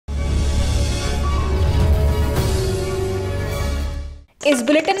इस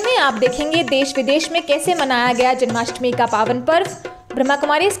बुलेटिन में आप देखेंगे देश विदेश में कैसे मनाया गया जन्माष्टमी का पावन पर्व। ब्रह्मा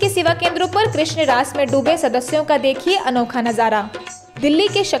कुमारीज के सेवा केंद्रों पर कृष्ण रास में डूबे सदस्यों का देखिए अनोखा नजारा। दिल्ली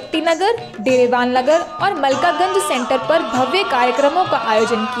के शक्तिनगर, डेरेवाल नगर और मलकागंज सेंटर पर भव्य कार्यक्रमों का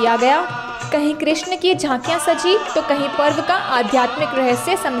आयोजन किया गया। कहीं कृष्ण की झांकियां सजी तो कहीं पर्व का आध्यात्मिक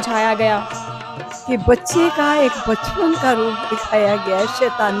रहस्य समझाया गया। कि बच्चे का एक बचपन का रूप दिखाया गया है,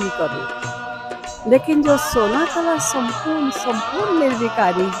 शैतानी का रूप, लेकिन जो सोना कला संपूर्ण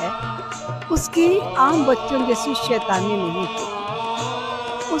निर्विकारी है, उसकी आम बच्चों जैसी शैतानी नहीं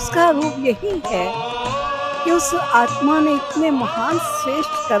होती। उसका रूप यही है कि उस आत्मा ने इतने महान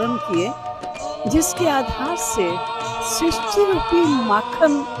श्रेष्ठ कर्म किए जिसके आधार से सृष्टि रूपी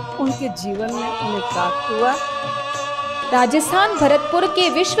माखन उनके जीवन में उन्हें प्राप्त हुआ। राजस्थान भरतपुर के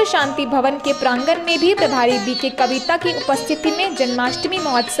विश्व शांति भवन के प्रांगण में भी प्रभारी बीके कविता की उपस्थिति में जन्माष्टमी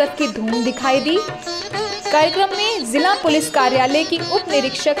महोत्सव की धूम दिखाई दी। कार्यक्रम में जिला पुलिस कार्यालय की उप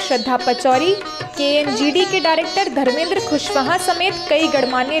निरीक्षक श्रद्धा पचौरी, KNGD के डायरेक्टर धर्मेंद्र खुशवाहा समेत कई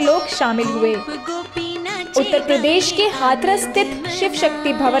गणमान्य लोग शामिल हुए। उत्तर प्रदेश के हाथरस स्थित शिव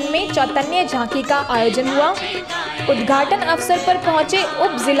शक्ति भवन में चैतन्य झांकी का आयोजन हुआ। उद्घाटन अवसर पर पहुंचे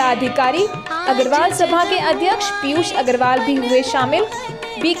उप जिला अधिकारी अग्रवाल सभा के अध्यक्ष पीयूष अग्रवाल भी हुए शामिल।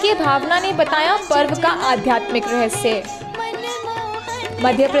 बीके भावना ने बताया पर्व का आध्यात्मिक रहस्य।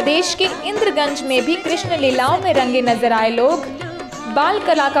 मध्य प्रदेश के इंद्रगंज में भी कृष्ण लीलाओं में रंगे नजर आए लोग। बाल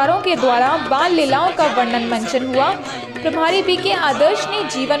कलाकारों के द्वारा बाल लीलाओं का वर्णन मंचन हुआ। प्रभारी बीके आदर्श ने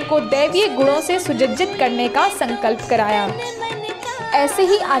जीवन को दैवीय गुणों से सुसज्जित करने का संकल्प कराया। ऐसे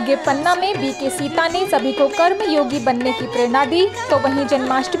ही आगे पन्ना में बीके सीता ने सभी को कर्म योगी बनने की प्रेरणा दी, तो वहीं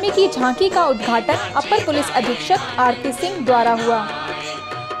जन्माष्टमी की झांकी का उद्घाटन अपर पुलिस अधीक्षक आरती सिंह द्वारा हुआ।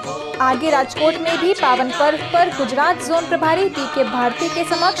 आगे राजकोट में भी पावन पर्व पर गुजरात जोन प्रभारी बीके भारती के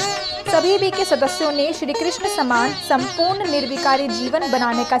समक्ष सभी बीके सदस्यों ने श्री कृष्ण समान संपूर्ण निर्विकारी जीवन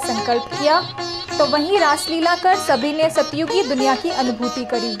बनाने का संकल्प किया, तो वहीं रासलीला कर सभी ने सतयुगी दुनिया की अनुभूति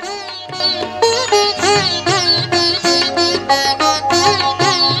करी।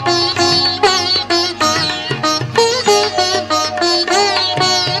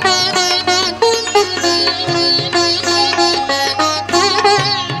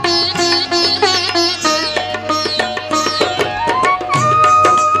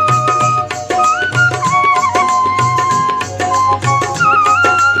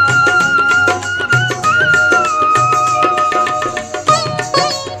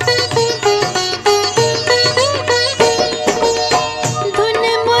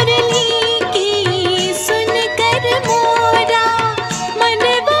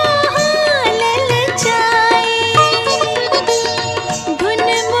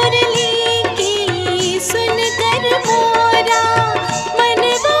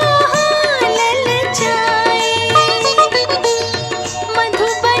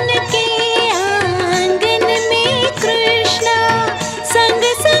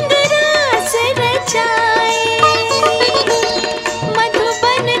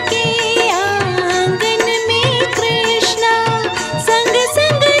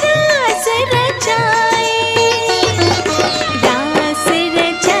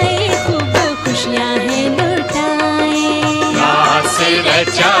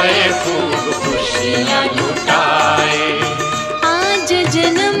 रचाए खूब खुशियाँ लुटाए। आज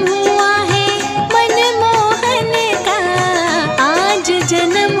जन्म हुआ है मनमोहन का, आज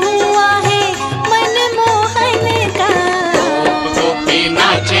जन्म हुआ है मनमोहन का। गोपी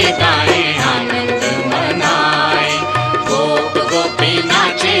नाचे गाए आनंद मनाए, गोपी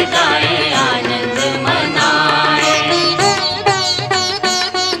नाचे गाए आनंद मनाए।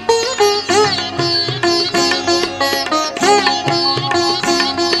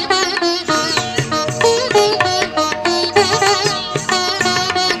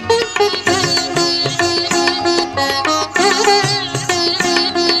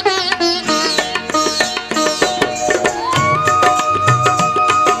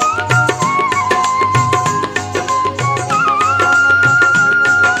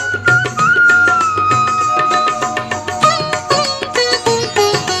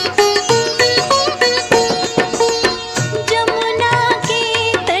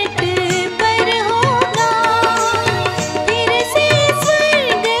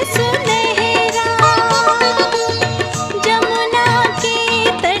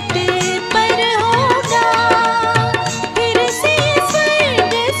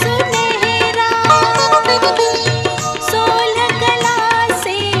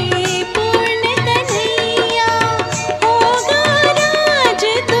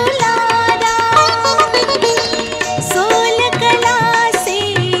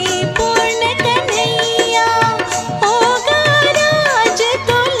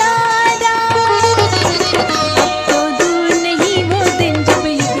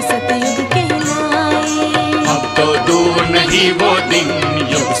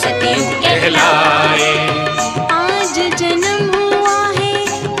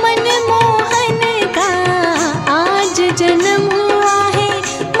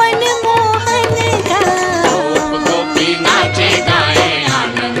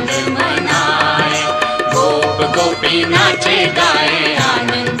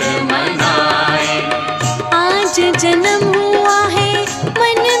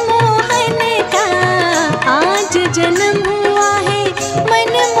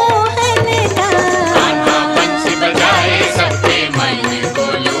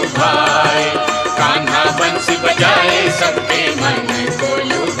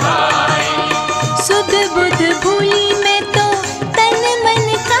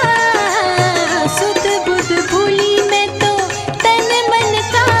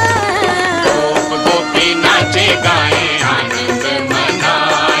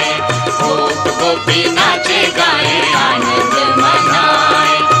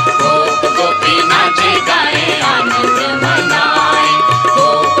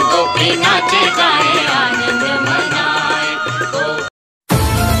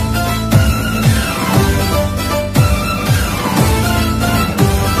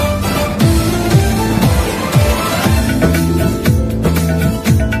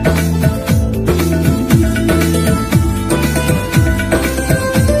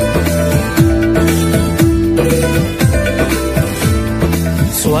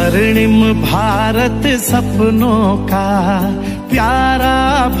 स्वर्णिम भारत सपनों का, प्यारा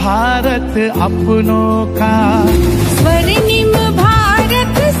भारत अपनों का। स्वर्णिम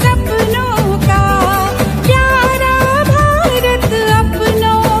भारत सपनों का, प्यारा भारत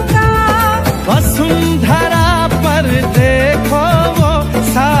अपनों का। वसुंधरा पर देखो वो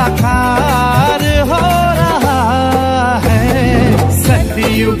साकार हो रहा है।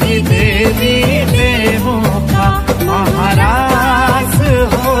 सतयुगी देवी देवों का महाराज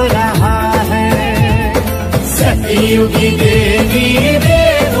हो रहा है। सतयुगी देवी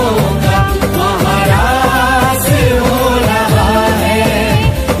देवों का महाराज हो रहा है,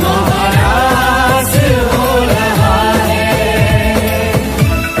 महाराज हो रहा है।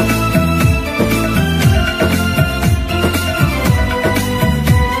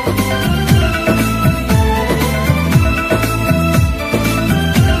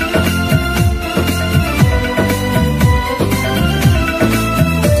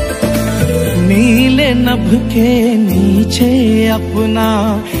 नीले नभ के नीचे अपना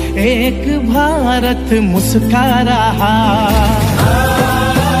एक भारत मुस्का रहा।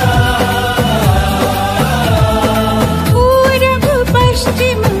 पूरब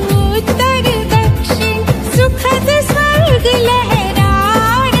पश्चिम उत्तर दक्षिण सुखद स्वर्ग लहरा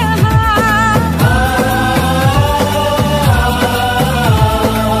रहा।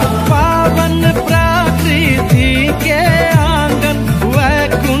 पावन प्रकृति के आंगन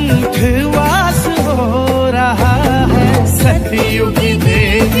वैकुंठ वास हो रहा है। सतयुगी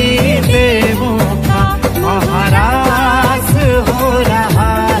देवी देवों का महाराज हो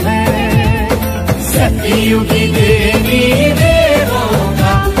रहा है। सतयुगी देवी देवों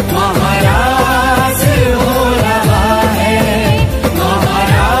का महाराज हो रहा है,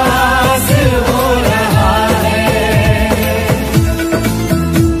 महाराज हो रहा है।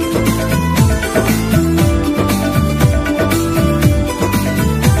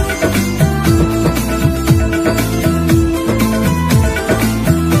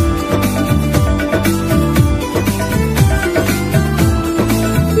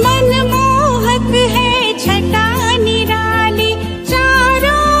 मनमोहक है छटा निराली,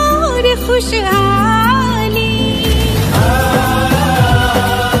 चारों ओर खुशहाली।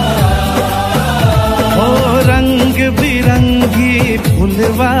 हो रंग बिरंगी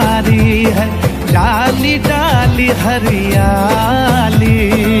फुलवारी है, डाली डाली हरियाली।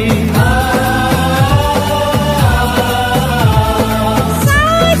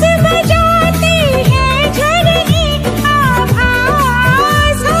 साज बजाते हैं झरने,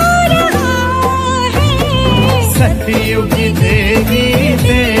 आभास हो रहा है। सतयुगी देवी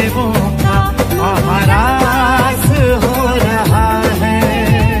देवों का महाराज हो रहा है।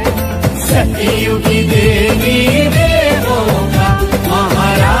 सतयुगी देवी देवों का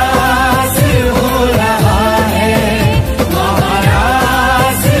महाराज हो रहा है,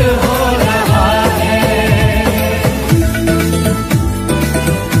 महाराज हो रहा है।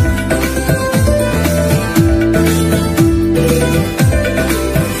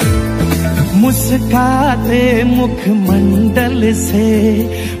 मुस्काते मुखमंडल से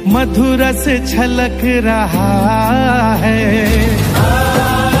मधुरस छलक रहा है।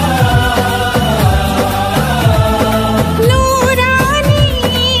 नूरानी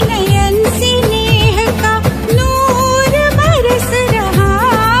नयन से नेह का नूर बरस रहा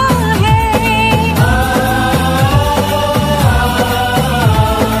है।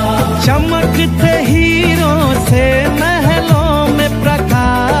 चमकते हीरों से महलों में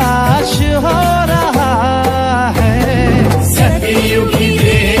प्रकाश हो रहा है। सतयुगी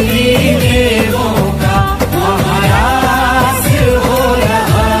देवी देवों का महाराज हो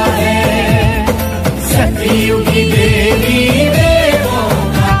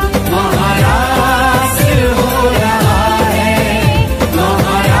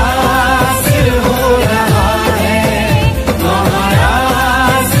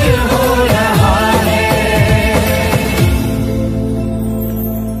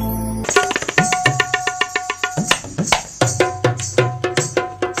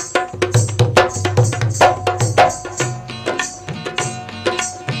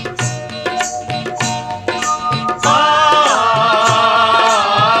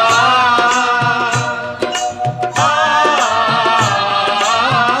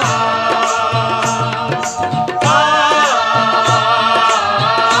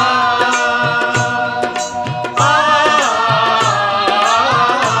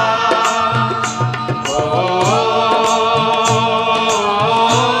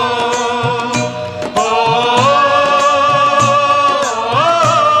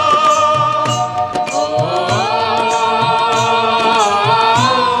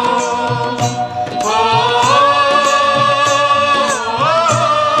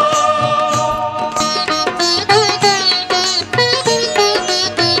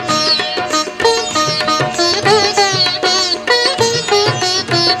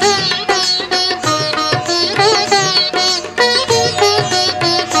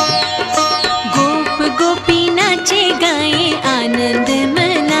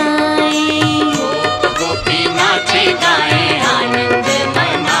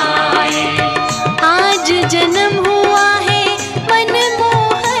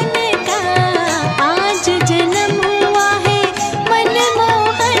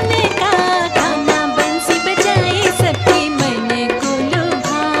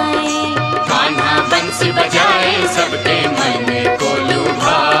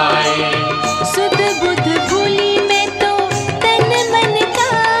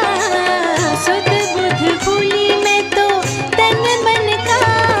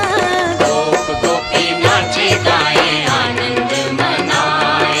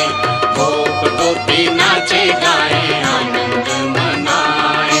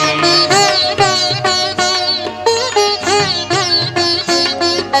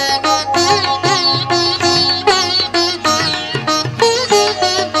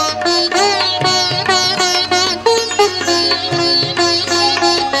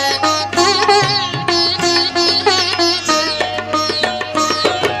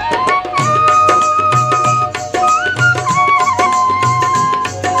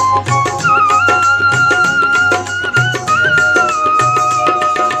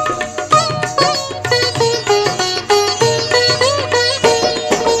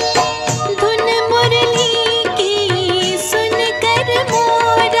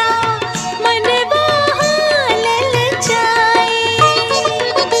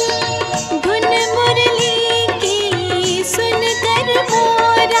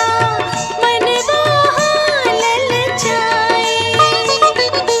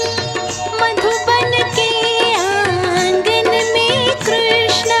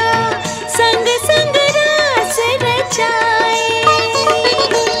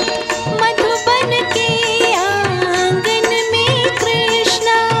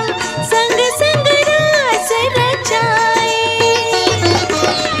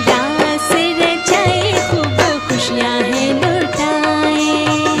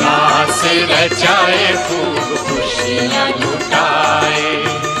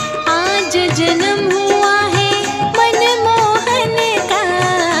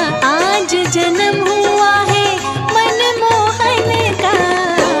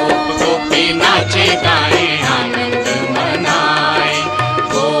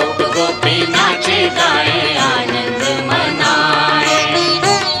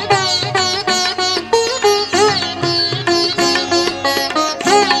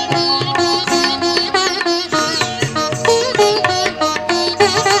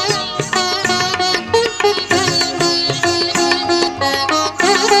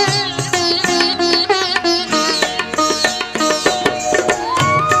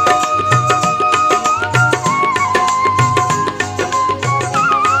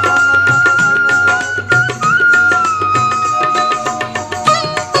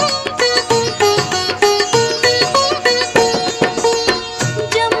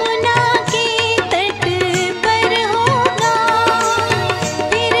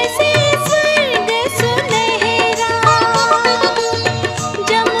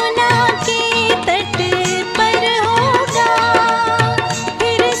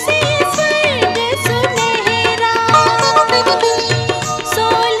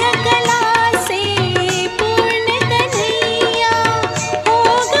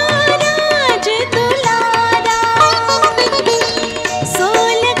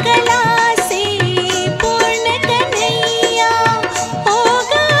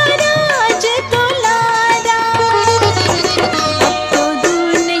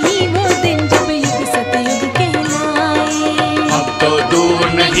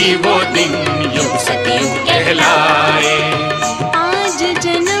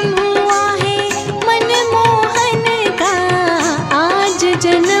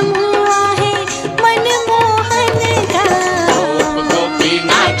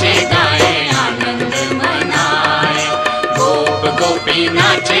गोपी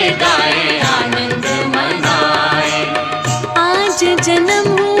नाचे गाए आनंद मनाए। आज जन्म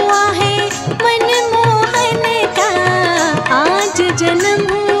हुआ है मनमोहन का, आज जन्म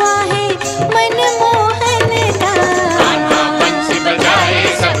हुआ है मनमोहन का। कान्हा बंसी बजाए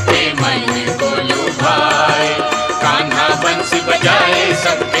सबके मन को लुभाए, कान्हा बंसी बजाए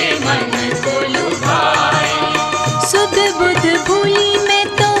सबके मन को लुभाए। सुध बुध भूली मैं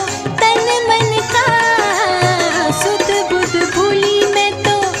तो तन मन का, सुध बुध भूली मैं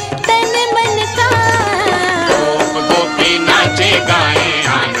तो तन मन का। गोप गोपी नाचे गाए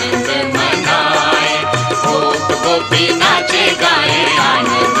आनंद मनाए, गोप गोपी नाचे गाए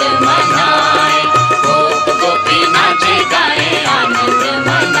आनंद मनाए, गोप गोपी नाचे गाए आनंद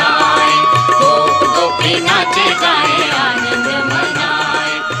मनाए, गोप गोपी नाचे गाए आनंद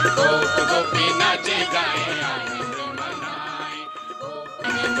मनाए, गोप गोपी नाचे गाए आनंद मनाए।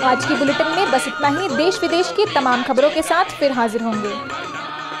 आज की बुलेटिन में बस इतना ही। देश विदेश की तमाम खबरों के साथ फिर हाजिर होंगे।